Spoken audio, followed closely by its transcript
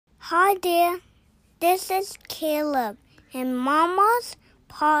Hi there, this is Caleb and Mama's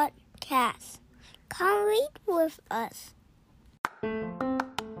podcast. Come read with us.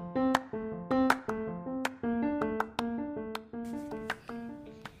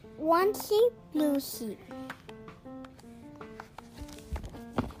 One sheep, blue sheep.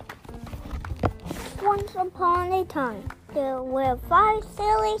 Once upon a time, there were 5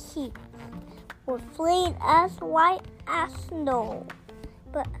 silly sheep with fleas as white as snow.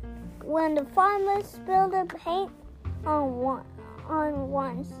 But when the farmer spilled the paint on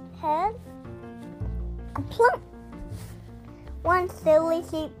one's head, plump! One silly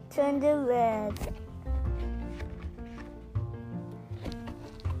sheep turned red.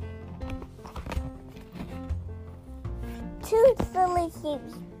 Two silly sheep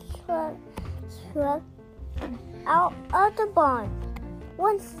struck out of the barn.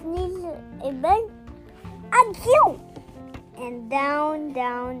 One sneezed a big achoo! And down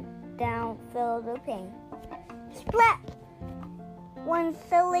fell the paint. Splat! One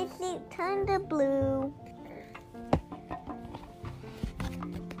silly sheep turned to blue.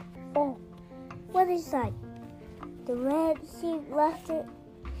 Oh, what is that? The red sheep left it.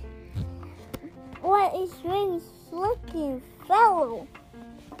 What a strange looking fellow.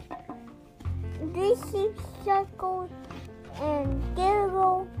 These sheep circled and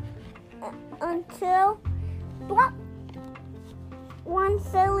giggled until plop! One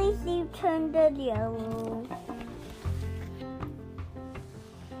silly sheep turned yellow.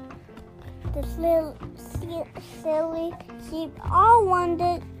 The silly sheep all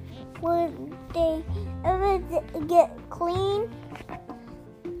wondered, would they ever get clean?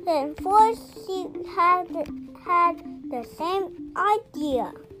 Then 4 sheep had the same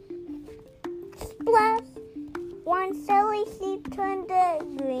idea. Splash! One silly sheep turned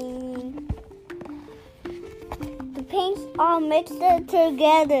green. The paints all mixed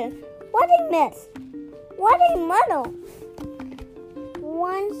together. What a mess! What a muddle!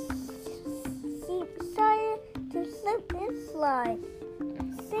 One sheep started to slip and slide,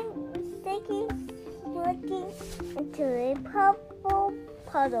 slinking into a purple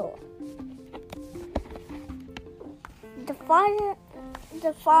puddle.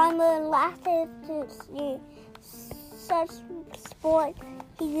 The farmer laughed to see such sport.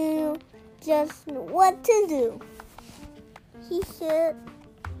 He knew just what to do. He said,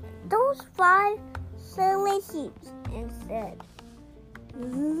 "Those 5 silly sheep," and said,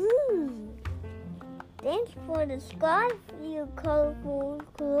 "Ooh, thanks for the sky, you colorful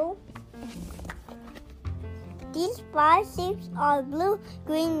crew. These 5 sheep are blue,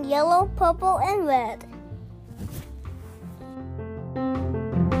 green, yellow, purple, and red."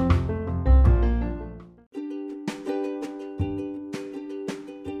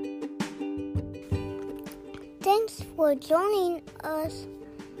 Thanks for joining us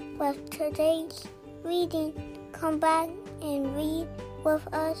with today's reading. Come back and read with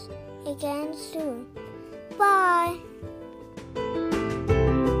us again soon. Bye.